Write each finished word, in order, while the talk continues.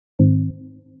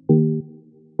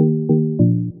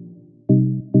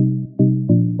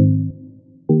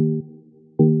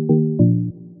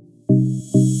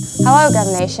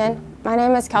Nation. My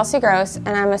name is Kelsey and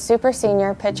I'm a super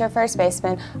senior pitcher first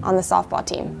baseman on the softball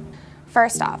team.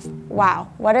 First off,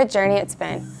 wow, what a journey it's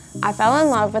been. I fell in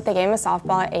love with the game of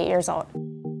softball at 8 years old.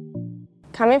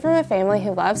 Coming from a family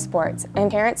who loves sports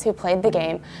and parents who played the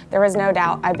game, there was no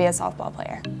doubt I'd be a softball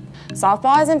player.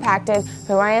 Softball has impacted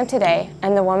who I am today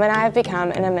and the woman I have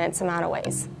become in an immense amount of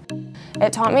ways.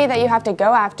 It taught me that you have to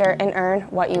go after and earn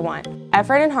what you want.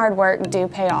 Effort and hard work do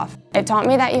pay off. It taught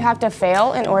me that you have to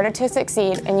fail in order to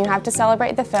succeed, and you have to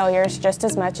celebrate the failures just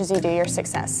as much as you do your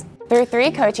success. Through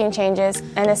 3 coaching changes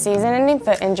and a season-ending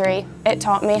foot injury, it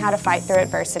taught me how to fight through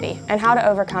adversity and how to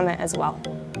overcome it as well.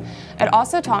 It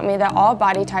also taught me that all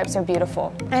body types are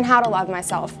beautiful and how to love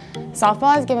myself.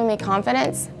 Softball has given me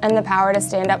confidence and the power to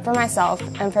stand up for myself,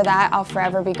 and for that I'll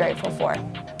forever be grateful for.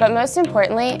 But most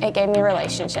importantly, it gave me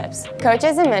relationships.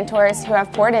 Coaches and mentors who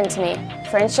have poured into me,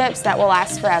 friendships that will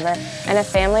last forever, and a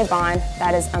family bond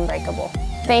that is unbreakable.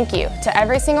 Thank you to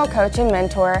every single coach and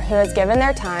mentor who has given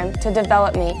their time to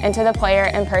develop me into the player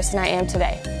and person I am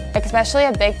today. Especially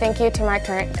a big thank you to my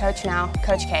current coach now,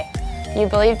 Coach K. You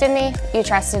believed in me, you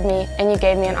trusted me, and you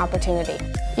gave me an opportunity.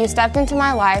 You stepped into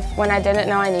my life when I didn't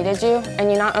know I needed you,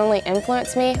 and you not only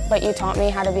influenced me, but you taught me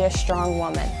how to be a strong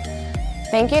woman.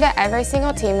 Thank you to every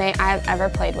single teammate I have ever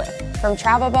played with. From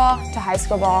travel ball to high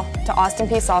school ball to Austin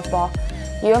Peay softball,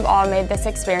 you have all made this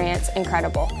experience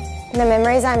incredible. The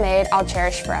memories I made, I'll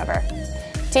cherish forever.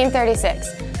 Team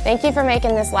 36, thank you for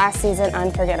making this last season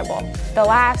unforgettable. The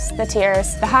laughs, the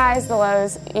tears, the highs, the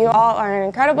lows, you all are an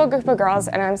incredible group of girls,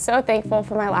 and I'm so thankful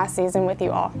for my last season with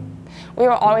you all. We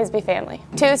will always be family.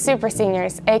 To the super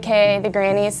seniors, aka the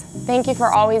grannies, thank you for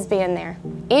always being there.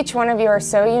 Each one of you are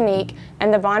so unique,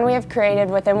 and the bond we have created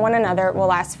within one another will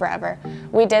last forever.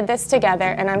 We did this together,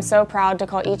 and I'm so proud to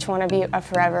call each one of you a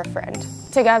forever friend.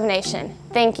 To Gov Nation,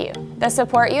 thank you. The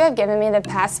support you have given me the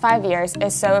past 5 years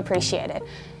is so appreciated.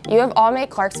 You have all made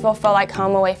Clarksville feel like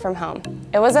home away from home.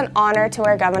 It was an honor to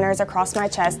wear governors across my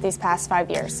chest these past 5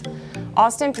 years.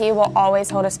 Austin Peay will always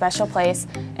hold a special place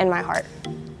in my heart.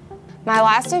 My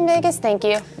last and biggest thank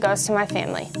you goes to my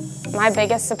family, my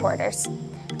biggest supporters.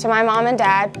 To my mom and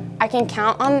dad, I can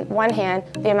count on one hand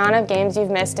the amount of games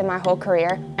you've missed in my whole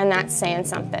career, and that's saying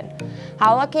something.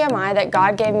 How lucky am I that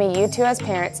God gave me you two as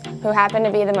parents who happen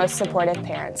to be the most supportive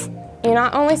parents. You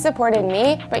not only supported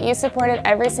me, but you supported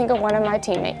every single one of my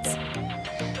teammates.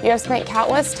 You have spent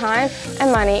countless time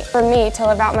and money for me to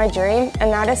live out my dream,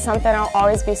 and that is something I'll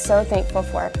always be so thankful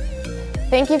for.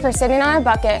 Thank you for sitting on a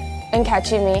bucket and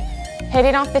catching me,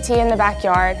 hitting off the tee in the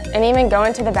backyard, and even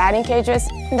going to the batting cages.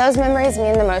 Those memories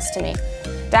mean the most to me.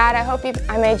 Dad, I hope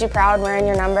I made you proud wearing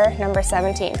your number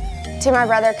 17. To my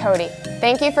brother Cody,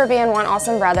 thank you for being one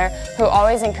awesome brother who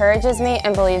always encourages me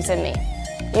and believes in me.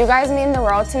 You guys mean the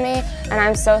world to me, and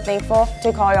I'm so thankful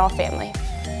to call y'all family.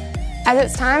 As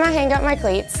it's time I hang up my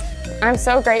cleats, I'm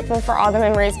so grateful for all the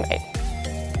memories made.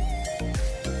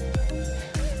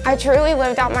 I truly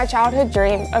lived out my childhood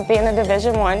dream of being a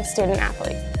Division I student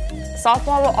athlete.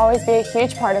 Softball will always be a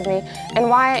huge part of me and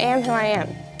why I am who I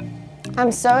am.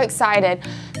 I'm so excited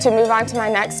to move on to my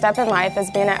next step in life as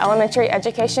being an elementary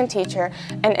education teacher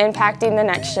and impacting the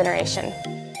next generation.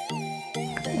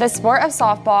 The sport of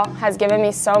softball has given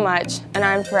me so much, and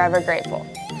I'm forever grateful.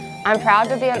 I'm proud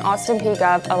to be an Austin Peay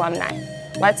Gov alumni.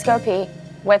 Let's go Peay.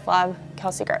 With love,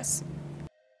 Kelsey Gross.